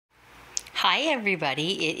Hi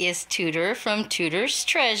everybody, it is Tooter from Tooters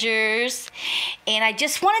Treasures, and I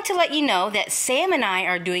just wanted to let you know that Sam and I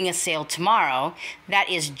are doing a sale tomorrow. That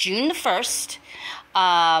is June the 1st,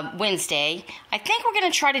 Wednesday. I think we're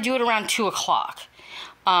going to try to do it around 2 o'clock.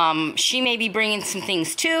 She may be bringing some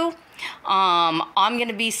things too. I'm going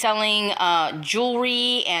to be selling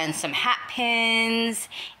jewelry and some hat pins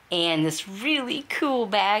and this really cool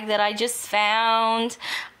bag that I just found.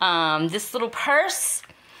 This little purse.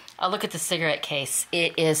 Oh, look at the cigarette case.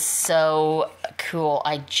 It is so cool.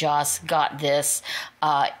 I just got this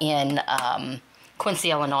in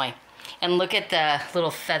Quincy, Illinois. And look at the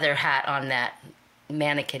little feather hat on that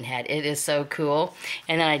mannequin head. It is so cool.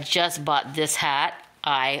 And then I just bought this hat.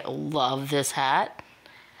 I love this hat.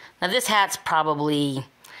 Now this hat's probably,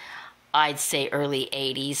 I'd say early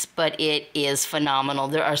 80s, but it is phenomenal.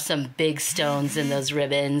 There are some big stones in those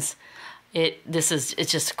ribbons.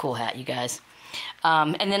 It's just a cool hat, you guys.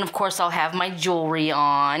 And then, of course, I'll have my jewelry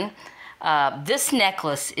on. This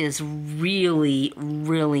necklace is really,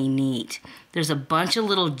 really neat. There's a bunch of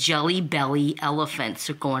little jelly belly elephants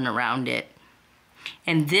going around it.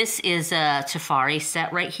 And this is a safari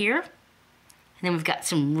set right here. And then we've got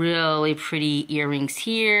some really pretty earrings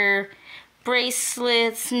here,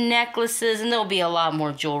 bracelets, necklaces, and there'll be a lot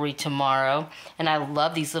more jewelry tomorrow. And I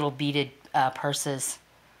love these little beaded purses.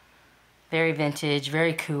 Very vintage,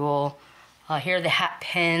 very cool. Here are the hat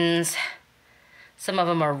pins. Some of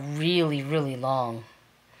them are really, really long.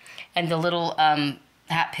 And the little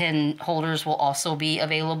hat pin holders will also be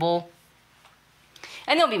available.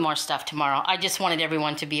 And there'll be more stuff tomorrow. I just wanted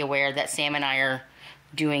everyone to be aware that Sam and I are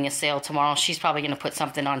doing a sale tomorrow. She's probably going to put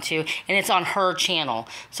something on too. And it's on her channel.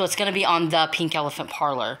 So it's going to be on The Pink Elephant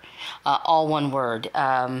Parlor. All one word.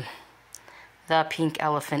 The Pink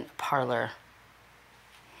Elephant Parlor.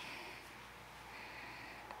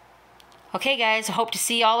 Okay, guys, I hope to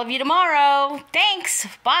see all of you tomorrow. Thanks.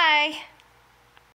 Bye.